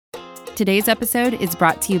Today's episode is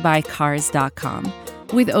brought to you by Cars.com.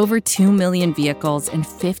 With over 2 million vehicles and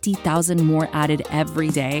 50,000 more added every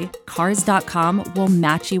day, Cars.com will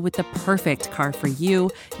match you with the perfect car for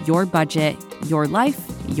you, your budget, your life,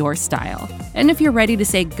 your style. And if you're ready to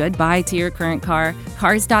say goodbye to your current car,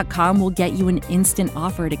 Cars.com will get you an instant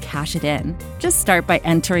offer to cash it in. Just start by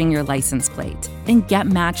entering your license plate and get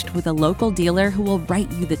matched with a local dealer who will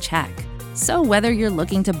write you the check. So whether you're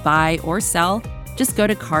looking to buy or sell, just go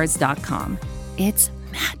to Cars.com. It's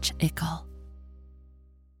magical.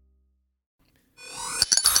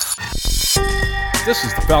 This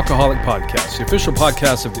is the Falcoholic Podcast, the official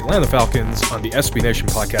podcast of the Atlanta Falcons on the SB Nation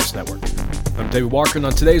Podcast Network. I'm David Walker, and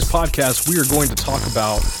on today's podcast, we are going to talk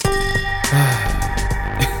about...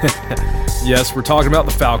 yes, we're talking about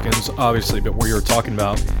the Falcons, obviously, but we are talking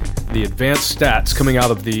about the advanced stats coming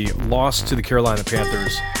out of the loss to the Carolina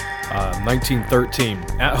Panthers, 1913,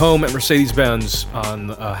 at home at Mercedes-Benz on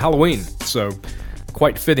Halloween. So,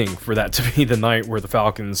 quite fitting for that to be the night where the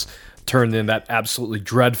Falcons turned in that absolutely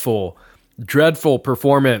dreadful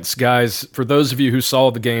performance. Guys, for those of you who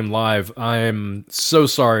saw the game live, I'm so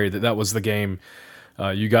sorry that was the game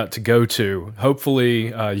you got to go to. Hopefully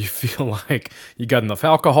you feel like you got enough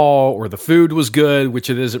alcohol or the food was good, which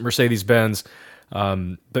it is at Mercedes-Benz.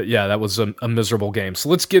 But yeah, that was a miserable game. So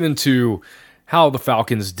let's get into how the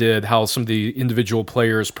Falcons did, how some of the individual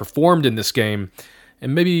players performed in this game,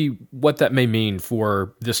 and maybe what that may mean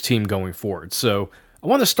for this team going forward. So I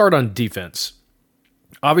want to start on defense.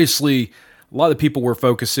 Obviously, a lot of people were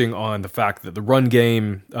focusing on the fact that the run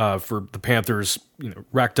game for the Panthers,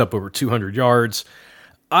 racked up over 200 yards.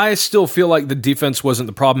 I still feel like the defense wasn't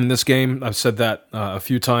the problem in this game. I've said that a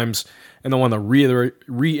few times, and I want to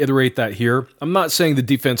reiterate that here. I'm not saying the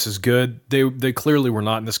defense is good. They clearly were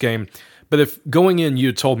not in this game. But if going in you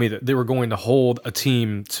had told me that they were going to hold a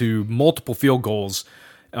team to multiple field goals,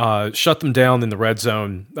 shut them down in the red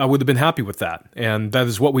zone, I would have been happy with that. And that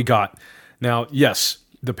is what we got. Now, yes,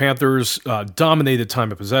 the Panthers dominated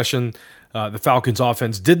time of possession. The Falcons'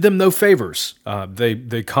 offense did them no favors.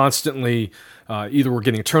 They constantly either were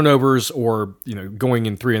getting turnovers or going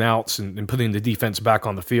in 3 and outs and putting the defense back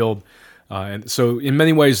on the field. And so in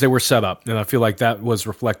many ways they were set up, and I feel like that was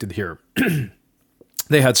reflected here.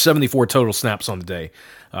 They had 74 total snaps on the day,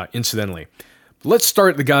 incidentally. Let's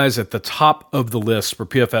start the guys at the top of the list for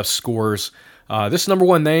PFF scores. This number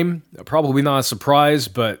one name, probably not a surprise,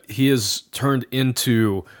 but he has turned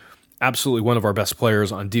into absolutely one of our best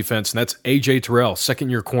players on defense, and that's A.J. Terrell,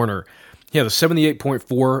 second-year corner. He had a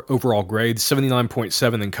 78.4 overall grade,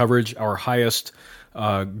 79.7 in coverage, our highest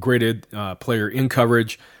graded player in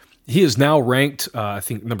coverage. He is now ranked, I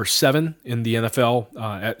think, number 7 in the NFL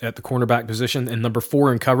at the cornerback position and number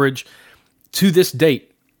 4 in coverage. To this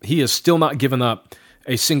date, he has still not given up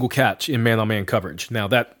a single catch in man-on-man coverage. Now,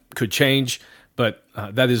 that could change, but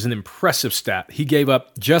that is an impressive stat. He gave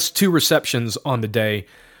up just 2 receptions on the day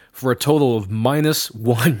for a total of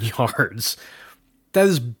 -1 yards. That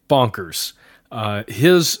is bonkers.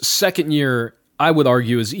 His second year, I would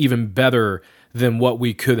argue, is even better than what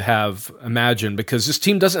we could have imagined because this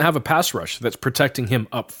team doesn't have a pass rush that's protecting him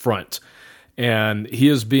up front. And he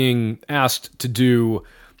is being asked to do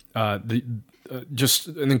just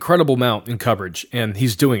an incredible amount in coverage, and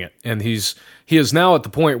he's doing it. And he is now at the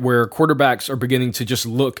point where quarterbacks are beginning to just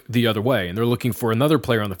look the other way, and they're looking for another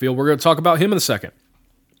player on the field. We're going to talk about him in a second.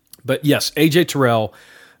 But yes, A.J. Terrell,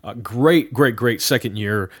 great second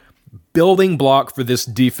year, building block for this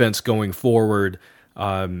defense going forward.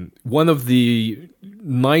 One of the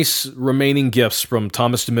nice remaining gifts from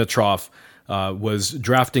Thomas Dimitroff was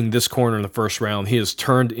drafting this corner in the first round. He has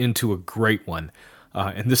turned into a great one.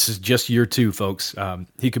 And this is just year 2, folks.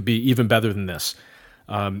 He could be even better than this.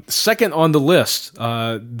 Second on the list,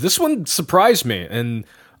 this one surprised me. And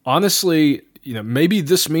honestly, maybe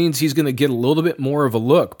this means he's going to get a little bit more of a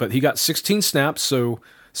look. But he got 16 snaps, so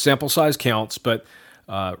sample size counts. But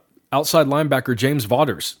outside linebacker James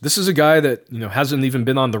Vaughters. This is a guy that hasn't even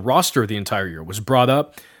been on the roster the entire year. Was brought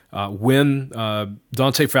up when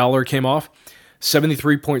Dante Fowler came off.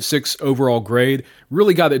 73.6 overall grade.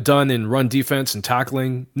 Really got it done in run defense and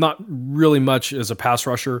tackling. Not really much as a pass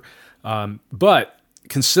rusher. But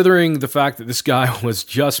considering the fact that this guy was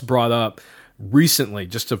just brought up recently,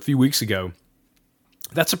 just a few weeks ago,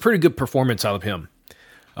 that's a pretty good performance out of him.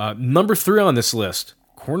 Number 3 on this list,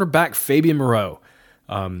 cornerback Fabian Moreau,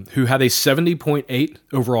 who had a 70.8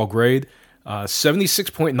 overall grade,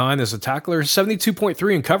 76.9 as a tackler,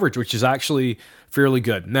 72.3 in coverage, which is actually fairly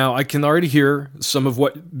good. Now, I can already hear some of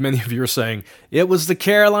what many of you are saying. It was the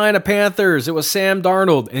Carolina Panthers. It was Sam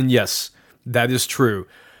Darnold. And yes, that is true.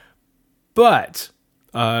 But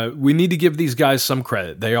we need to give these guys some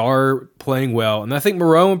credit. They are playing well, and I think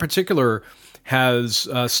Moreau in particular has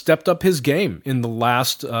stepped up his game in the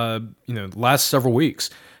last several weeks.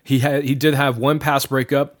 He did have one pass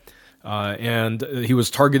breakup, and he was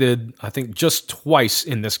targeted, I think, just twice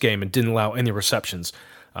in this game and didn't allow any receptions.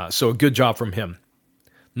 So a good job from him.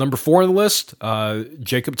 Number 4 on the list,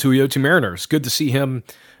 Jacob Tuioti Mariners. Good to see him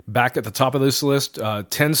back at the top of this list.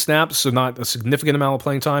 10 snaps, so not a significant amount of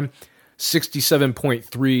playing time.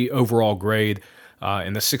 67.3 overall grade,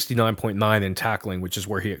 and a 69.9 in tackling, which is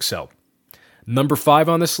where he excelled. Number 5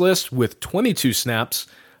 on this list with 22 snaps,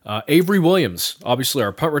 Avery Williams, obviously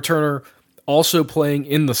our punt returner, also playing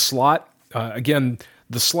in the slot. Again,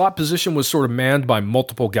 the slot position was sort of manned by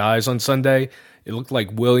multiple guys on Sunday. It looked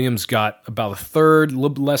like Williams got about a third, a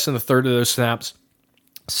little less than a third of those snaps.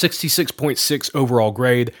 66.6 overall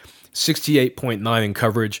grade, 68.9 in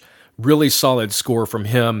coverage. Really solid score from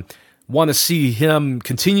him. Want to see him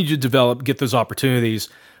continue to develop, get those opportunities.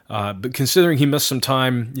 But considering he missed some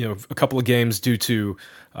time, a couple of games due to,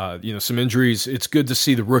 some injuries, it's good to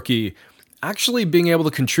see the rookie actually being able to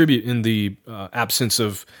contribute in the absence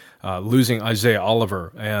of losing Isaiah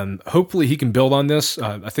Oliver. And hopefully he can build on this.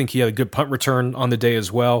 I think he had a good punt return on the day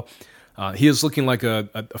as well. He is looking like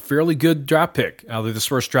a fairly good draft pick out of this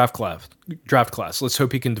first draft class. Let's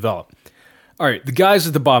hope he can develop. All right, the guys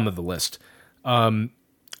at the bottom of the list.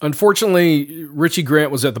 Unfortunately, Richie Grant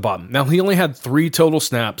was at the bottom. Now, he only had 3 total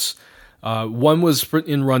snaps. One was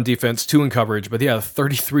in run defense, 2 in coverage, but he had a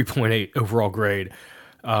 33.8 overall grade.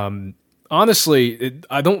 Honestly,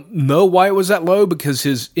 I don't know why it was that low because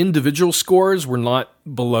his individual scores were not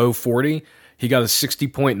below 40. He got a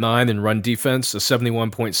 60.9 in run defense, a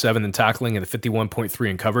 71.7 in tackling, and a 51.3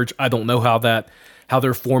 in coverage. I don't know how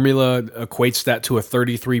their formula equates that to a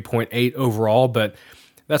 33.8 overall, but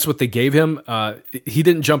that's what they gave him. He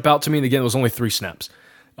didn't jump out to me, and again, it was only 3 snaps.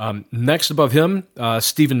 Next above him,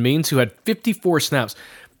 Stephen Means, who had 54 snaps.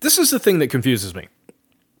 This is the thing that confuses me.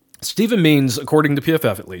 Stephen Means, according to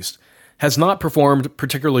PFF at least, has not performed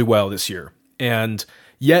particularly well this year, and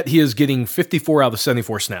yet he is getting 54 out of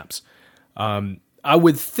 74 snaps. I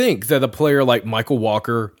would think that a player like Michael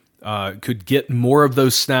Walker could get more of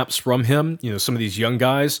those snaps from him, some of these young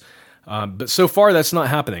guys, but so far that's not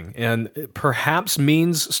happening, and perhaps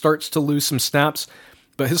Means starts to lose some snaps,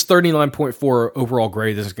 but his 39.4 overall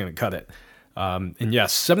grade isn't going to cut it. And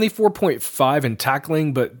yes, 74.5 in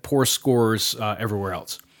tackling, but poor scores everywhere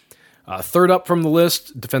else. Third up from the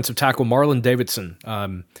list, defensive tackle Marlon Davidson.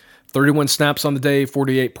 31 snaps on the day,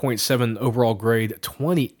 48.7 overall grade,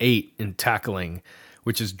 28 in tackling,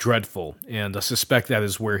 which is dreadful, and I suspect that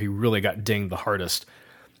is where he really got dinged the hardest.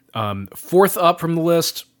 Fourth up from the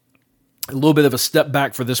list, a little bit of a step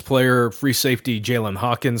back for this player, free safety Jalen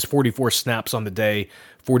Hawkins, 44 snaps on the day,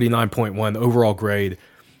 49.1 overall grade.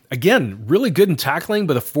 Again, really good in tackling,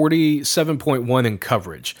 but a 47.1 in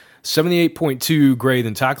coverage. 78.2 grade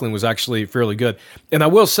in tackling was actually fairly good. And I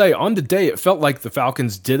will say, on the day, it felt like the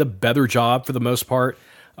Falcons did a better job for the most part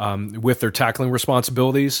with their tackling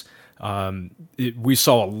responsibilities. We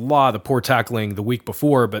saw a lot of poor tackling the week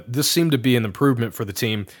before, but this seemed to be an improvement for the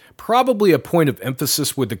team. Probably a point of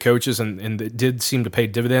emphasis with the coaches, and it did seem to pay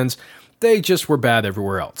dividends. They just were bad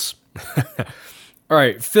everywhere else. All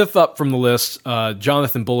right, fifth up from the list,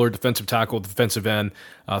 Jonathan Bullard, defensive tackle, defensive end,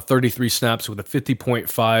 33 snaps with a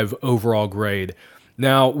 50.5 overall grade.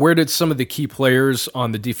 Now, where did some of the key players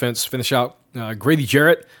on the defense finish out? Grady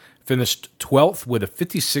Jarrett finished 12th with a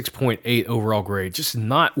 56.8 overall grade. Just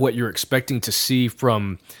not what you're expecting to see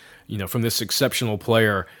from this exceptional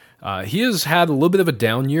player. He has had a little bit of a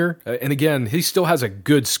down year, and again, he still has a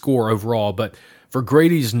good score overall, but for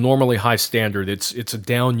Grady's normally high standard, it's a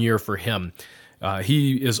down year for him.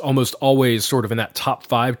 He is almost always sort of in that top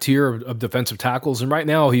 5 tier of defensive tackles, and right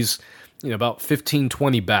now he's about 15,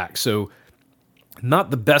 20 back. So not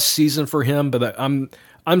the best season for him, but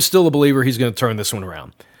I'm still a believer he's going to turn this one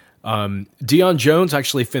around. Deion Jones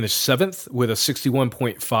actually finished 7th with a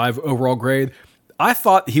 61.5 overall grade. I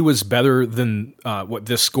thought he was better than what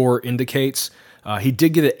this score indicates. He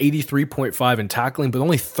did get an 83.5 in tackling, but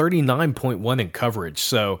only 39.1 in coverage.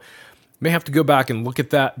 So may have to go back and look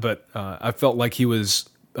at that, but I felt like he was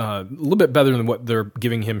a little bit better than what they're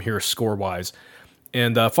giving him here score-wise.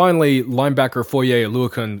 And finally, linebacker Foye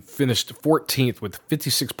Oluokun finished 14th with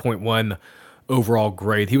 56.1 overall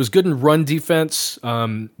grade. He was good in run defense,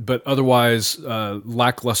 but otherwise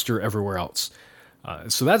lackluster everywhere else.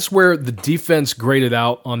 So that's where the defense graded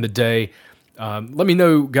out on the day. Let me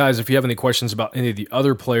know, guys, if you have any questions about any of the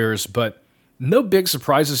other players, but no big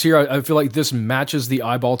surprises here. I feel like this matches the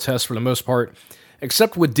eyeball test for the most part,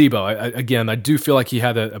 except with Debo. I do feel like he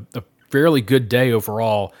had a fairly good day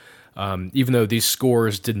overall, even though these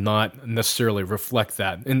scores did not necessarily reflect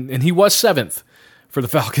that. And he was 7th for the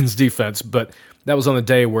Falcons defense, but that was on a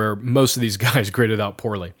day where most of these guys graded out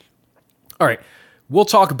poorly. All right, we'll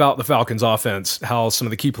talk about the Falcons offense, how some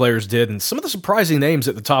of the key players did, and some of the surprising names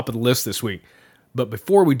at the top of the list this week. But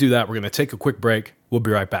before we do that, we're going to take a quick break. We'll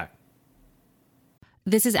be right back.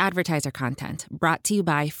 This is advertiser content brought to you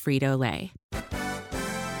by Frito-Lay.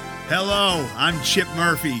 Hello, I'm Chip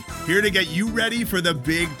Murphy, here to get you ready for the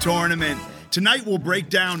big tournament. Tonight we'll break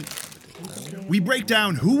down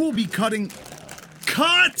who will be cutting.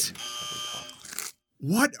 Cut!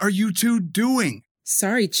 What are you two doing?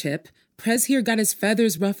 Sorry, Chip. Prez here got his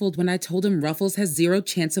feathers ruffled when I told him Ruffles has zero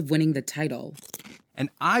chance of winning the title. And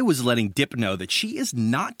I was letting Dip know that she is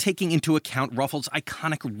not taking into account Ruffles'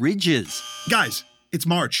 iconic ridges. Guys, it's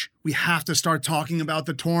March. We have to start talking about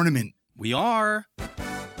the tournament. We are.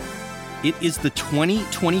 It is the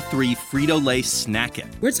 2023 Frito-Lay Snack It.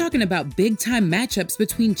 We're talking about big-time matchups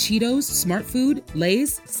between Cheetos, Smart Food,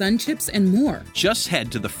 Lay's, Sun Chips, and more. Just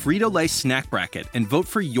head to the Frito-Lay Snack Bracket and vote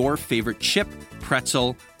for your favorite chip,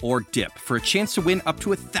 pretzel, or dip for a chance to win up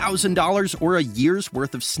to $1,000 or a year's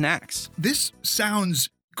worth of snacks. This sounds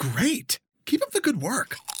great. Keep up the good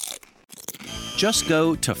work. Just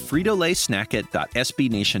go to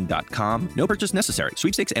fritolaysnackit.sbnation.com. No purchase necessary.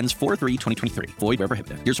 Sweepstakes ends 4/3/2023. Void where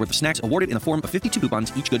prohibited. Year's worth of snacks awarded in the form of 52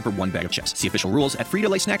 coupons, each good for one bag of chips. See official rules at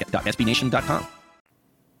fritolaysnackit.sbnation.com.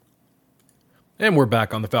 And we're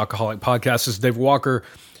back on the Falcoholic Podcast. This is Dave Walker.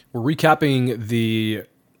 We're recapping the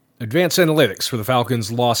advanced analytics for the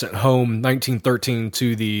Falcons' loss at home 19-13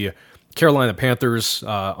 to the Carolina Panthers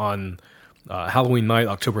on Halloween night,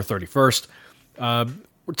 October 31st.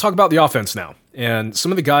 We'll talk about the offense now. And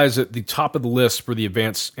some of the guys at the top of the list for the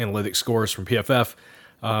advanced analytics scores from PFF.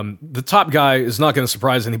 The top guy is not going to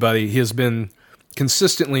surprise anybody. He has been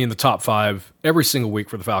consistently in the top 5 every single week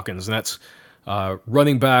for the Falcons. And that's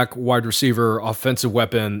running back, wide receiver, offensive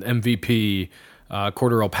weapon, MVP,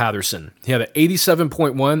 Cordarrelle Patterson. He had an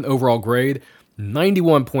 87.1 overall grade,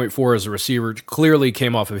 91.4 as a receiver. Clearly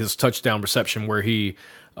came off of his touchdown reception where he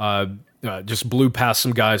just blew past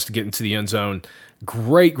some guys to get into the end zone.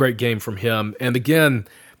 Great game from him. And again,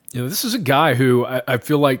 this is a guy who I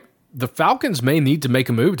feel like the Falcons may need to make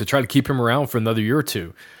a move to try to keep him around for another year or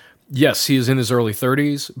two. Yes, he is in his early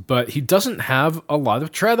 30s, but he doesn't have a lot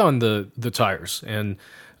of tread on the tires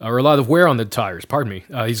or a lot of wear on the tires. Pardon me.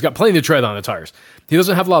 He's got plenty of tread on the tires. He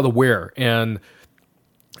doesn't have a lot of wear, and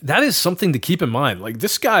that is something to keep in mind. Like,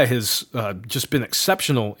 this guy has just been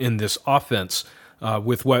exceptional in this offense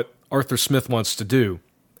with what Arthur Smith wants to do.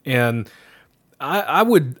 And I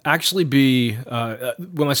would actually be,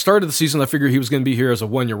 when I started the season, I figured he was going to be here as a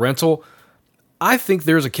one-year rental. I think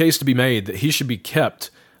there's a case to be made that he should be kept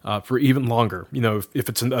for even longer. If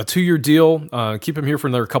it's a 2-year deal, keep him here for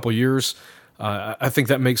another couple years. I think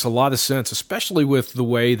that makes a lot of sense, especially with the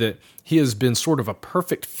way that he has been sort of a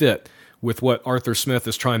perfect fit with what Arthur Smith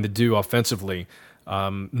is trying to do offensively.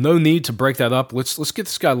 No need to break that up. Let's get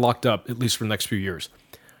this guy locked up, at least for the next few years.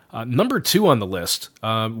 Number 2 on the list,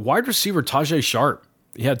 wide receiver Tajay Sharp.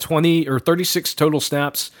 He had 36 total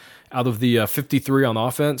snaps out of the 53 on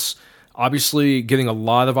offense. Obviously, getting a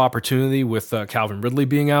lot of opportunity with Calvin Ridley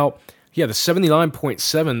being out. He had a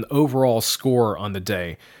 79.7 overall score on the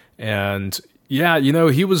day. And yeah,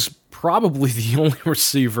 he was probably the only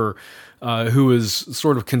receiver who is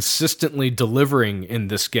sort of consistently delivering in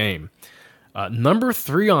this game. Number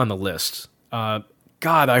 3 on the list,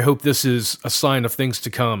 God, I hope this is a sign of things to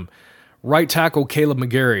come. Right tackle Caleb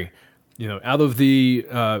McGarry. Out of the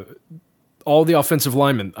all the offensive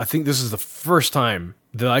linemen, I think this is the first time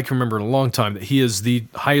that I can remember in a long time that he is the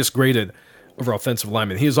highest graded over offensive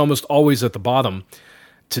linemen. He is almost always at the bottom.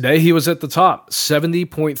 Today he was at the top,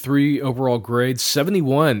 70.3 overall grade,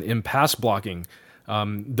 71 in pass blocking.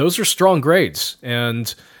 Those are strong grades,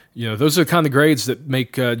 and those are the kind of grades that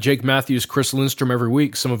make Jake Matthews, Chris Lindstrom every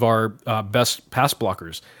week some of our best pass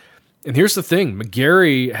blockers. And here's the thing.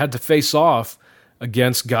 McGarry had to face off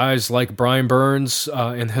against guys like Brian Burns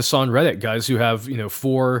and Hassan Reddick, guys who have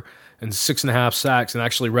 4 and 6.5 sacks, and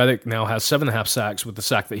actually Reddick now has 7.5 sacks with the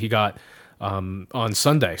sack that he got on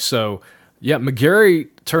Sunday. So, yeah, McGarry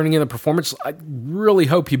turning in a performance. I really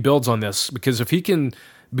hope he builds on this, because if he can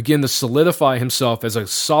begin to solidify himself as a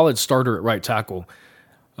solid starter at right tackle,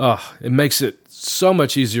 it makes it so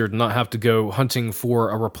much easier to not have to go hunting for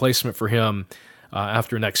a replacement for him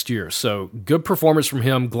after next year. So good performance from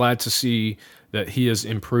him. Glad to see that he is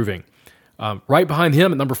improving. Right behind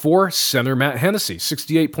him at number 4, center Matt Hennessy,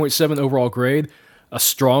 68.7 overall grade. a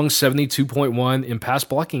strong 72.1 in pass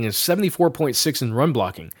blocking and 74.6 in run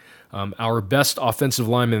blocking. Our best offensive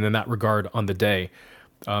lineman in that regard on the day.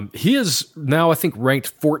 He is now, I think,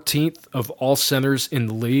 ranked 14th of all centers in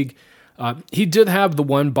the league. He did have the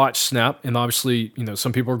one botched snap, and obviously,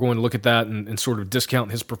 some people are going to look at that and sort of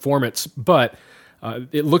discount his performance, but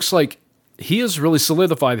it looks like he has really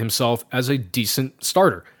solidified himself as a decent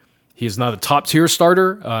starter. He is not a top-tier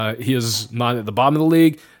starter. He is not at the bottom of the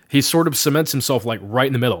league. He sort of cements himself like right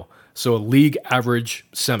in the middle, so a league average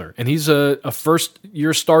center. And he's a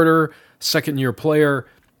first-year starter, second-year player.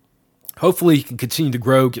 Hopefully he can continue to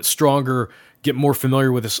grow, get stronger, get more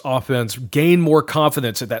familiar with this offense, gain more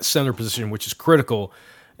confidence at that center position, which is critical.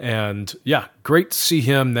 And yeah, great to see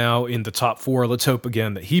him now in the top 4. Let's hope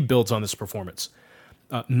again that he builds on this performance.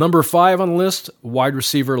 Number 5 on the list, wide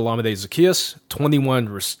receiver Olamide Zaccheaus,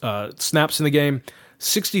 21 snaps in the game,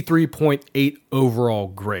 63.8 overall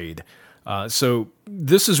grade. So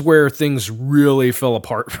this is where things really fell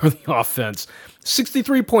apart for the offense.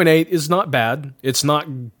 63.8 is not bad. It's not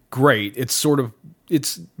great.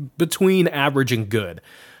 It's between average and good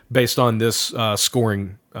based on this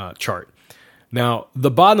scoring chart. Now,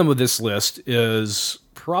 the bottom of this list is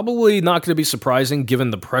probably not going to be surprising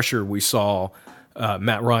given the pressure we saw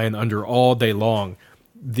Matt Ryan under all day long.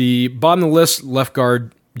 The bottom of the list, left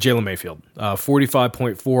guard Jalen Mayfield,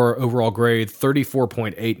 45.4 overall grade,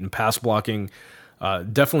 34.8 in pass blocking.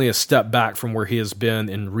 Definitely a step back from where he has been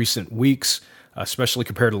in recent weeks, especially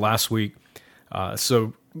compared to last week.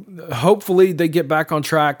 So hopefully they get back on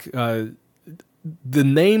track. The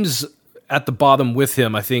names at the bottom with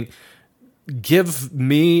him, I think, give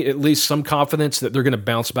me at least some confidence that they're going to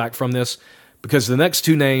bounce back from this, because the next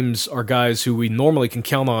 2 names are guys who we normally can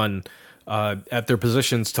count on at their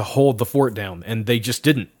positions to hold the fort down, and they just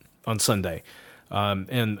didn't on Sunday.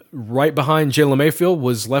 And right behind Jalen Mayfield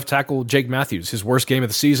was left tackle Jake Matthews, his worst game of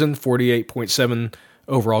the season, 48.7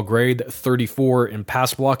 overall grade, 34 in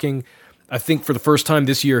pass blocking. I think for the first time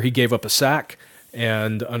this year, he gave up a sack,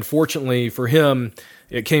 and unfortunately for him,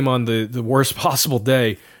 it came on the worst possible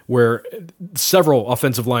day where several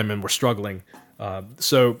offensive linemen were struggling.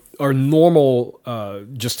 So our normal,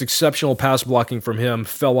 just exceptional pass blocking from him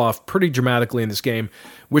fell off pretty dramatically in this game,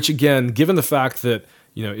 which again, given the fact that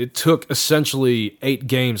it took essentially 8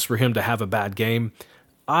 games for him to have a bad game,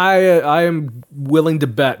 I am willing to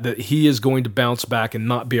bet that he is going to bounce back and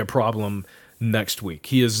not be a problem next week.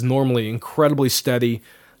 He is normally incredibly steady,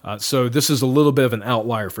 so this is a little bit of an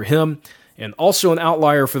outlier for him, and also an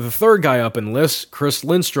outlier for the third guy up in the list, Chris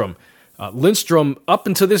Lindstrom. Lindstrom, up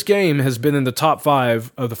until this game, has been in the top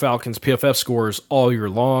 5 of the Falcons' PFF scores all year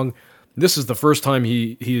long. This is the first time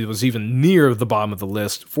he was even near the bottom of the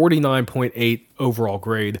list. 49.8 overall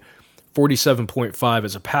grade, 47.5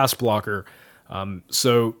 as a pass blocker.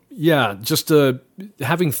 So, yeah, just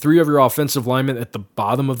having 3 of your offensive linemen at the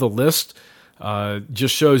bottom of the list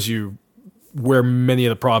just shows you where many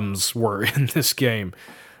of the problems were in this game.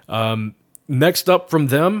 Next up from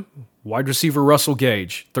them, wide receiver Russell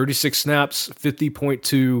Gage, 36 snaps,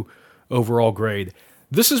 50.2 overall grade.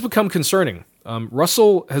 This has become concerning.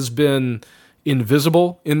 Russell has been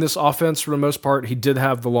invisible in this offense for the most part. He did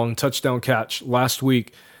have the long touchdown catch last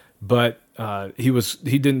week, but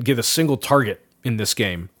he didn't get a single target in this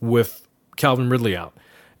game with Calvin Ridley out.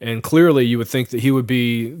 And clearly you would think that he would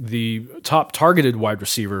be the top targeted wide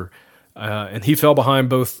receiver, and he fell behind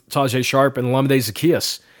both Tajay Sharp and Olamide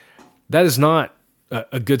Zaccheaus. That is not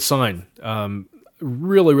a good sign.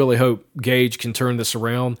 Really, really hope Gage can turn this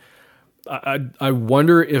around. I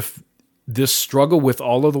wonder if this struggle with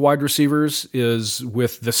all of the wide receivers is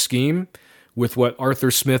with the scheme, with what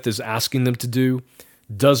Arthur Smith is asking them to do.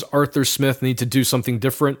 Does Arthur Smith need to do something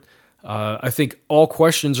different? I think all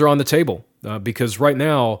questions are on the table because right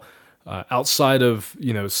now, outside of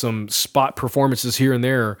some spot performances here and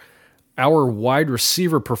there, our wide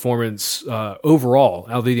receiver performance overall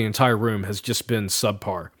out of the entire room has just been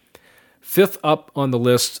subpar. 5th up on the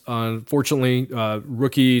list, unfortunately,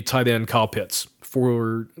 rookie tight end Kyle Pitts.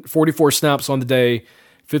 For 44 snaps on the day,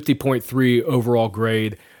 50.3 overall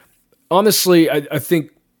grade. Honestly, I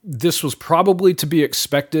think this was probably to be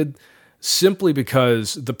expected simply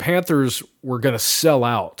because the Panthers were going to sell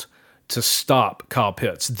out to stop Kyle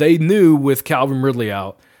Pitts. They knew with Calvin Ridley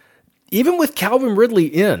out, even with Calvin Ridley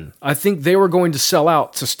in, I think they were going to sell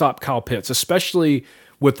out to stop Kyle Pitts, especially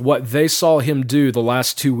with what they saw him do the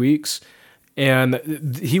last 2 weeks.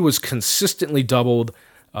 And he was consistently doubled,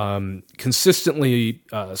 consistently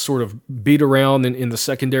sort of beat around in the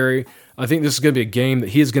secondary. I think this is going to be a game that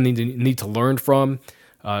he is going to need to learn from.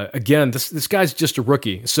 Again, this guy's just a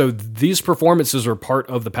rookie, so these performances are part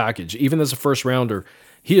of the package. Even as a first rounder,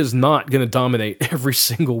 He is not going to dominate every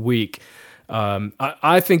single week.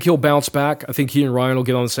 I think he'll bounce back. I think he and Ryan will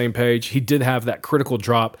get on the same page. He did have that critical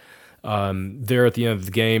drop there at the end of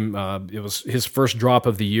the game. It was his first drop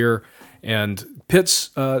of the year, and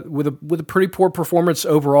Pitts with a pretty poor performance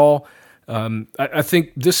overall. I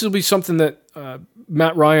think this will be something that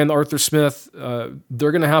Matt Ryan, Arthur Smith,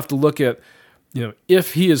 they're going to have to look at.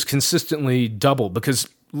 If he is consistently doubled, because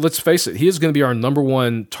let's face it, he is going to be our number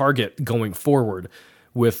one target going forward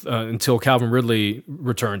with until Calvin Ridley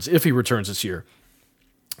returns, if he returns this year.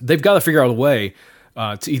 They've got to figure out a way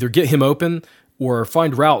to either get him open or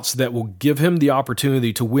find routes that will give him the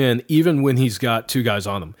opportunity to win even when he's got two guys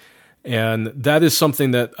on him. And that is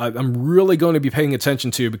something that I'm really going to be paying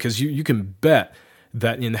attention to, because you can bet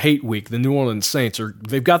that in hate week, the New Orleans Saints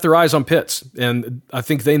they've got their eyes on Pitts. And I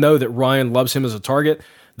think they know that Ryan loves him as a target.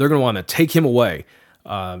 They're going to want to take him away.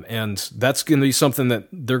 And that's going to be something that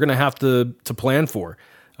they're going to have to plan for.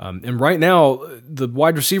 And right now, the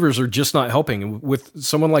wide receivers are just not helping. With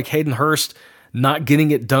someone like Hayden Hurst not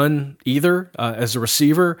getting it done either as a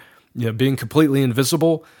receiver, being completely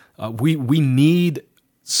invisible, we need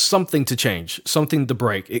something to change, something to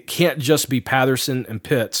break. It can't just be Patterson and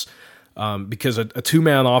Pitts, because a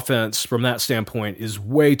two-man offense from that standpoint is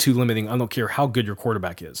way too limiting. I don't care how good your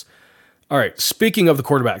quarterback is. All right, speaking of the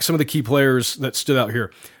quarterback, some of the key players that stood out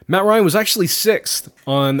here. Matt Ryan was actually 6th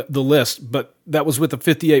on the list, but that was with a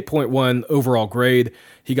 58.1 overall grade.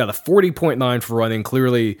 He got a 40.9 for running,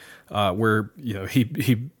 clearly where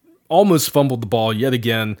he almost fumbled the ball yet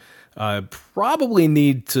again. Probably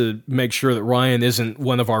need to make sure that Ryan isn't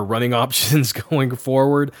one of our running options going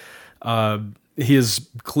forward. He is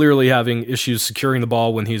clearly having issues securing the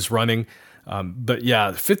ball when he's running. But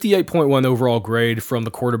yeah, 58.1 overall grade from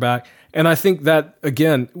the quarterback. And I think that,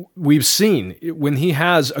 again, we've seen when he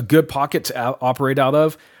has a good pocket to operate out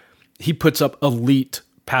of, he puts up elite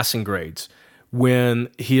passing grades. When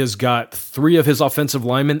he has got 3 of his offensive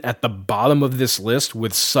linemen at the bottom of this list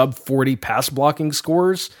with sub 40 pass blocking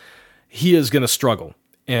scores, he is going to struggle.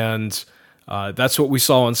 And that's what we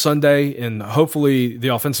saw on Sunday. And hopefully the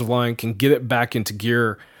offensive line can get it back into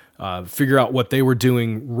gear, figure out what they were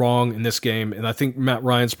doing wrong in this game. And I think Matt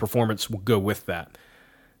Ryan's performance will go with that.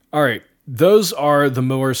 All right, those are the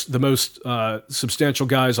most substantial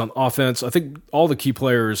guys on offense. I think all the key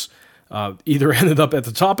players either ended up at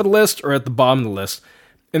the top of the list or at the bottom of the list.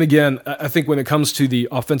 And again, I think when it comes to the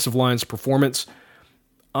offensive line's performance,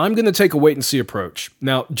 I'm going to take a wait-and-see approach.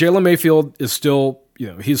 Now, Jalen Mayfield is still,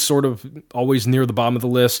 he's sort of always near the bottom of the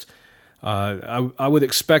list. I would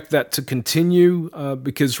expect that to continue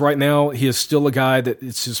because right now he is still a guy that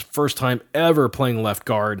it's his first time ever playing left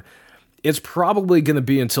guard. It's probably going to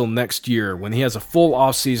be until next year when he has a full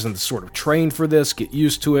offseason to sort of train for this, get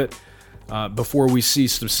used to it, before we see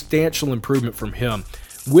substantial improvement from him.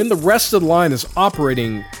 When the rest of the line is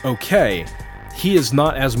operating okay, he is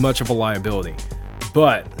not as much of a liability.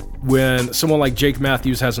 But when someone like Jake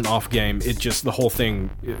Matthews has an off game, the whole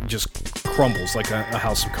thing just crumbles like a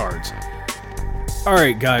house of cards. All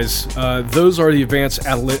right, guys, those are the advanced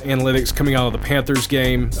analytics coming out of the Panthers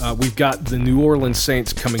game. We've got the New Orleans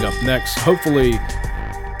Saints coming up next. Hopefully,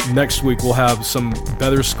 next week we'll have some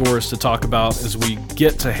better scores to talk about as we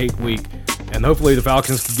get to hate week. And hopefully the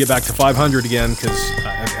Falcons can get back to 500 again, because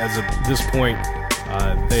as of this point,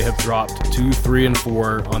 they have dropped 2, 3, and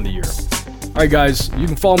 4 on the year. All right, guys, you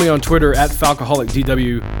can follow me on Twitter at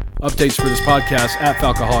FalcoholicDW, updates for this podcast at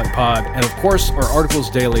FalcoholicPod, and of course, our articles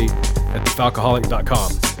daily at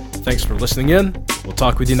thefalcoholic.com. Thanks for listening in. We'll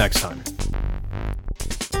talk with you next time.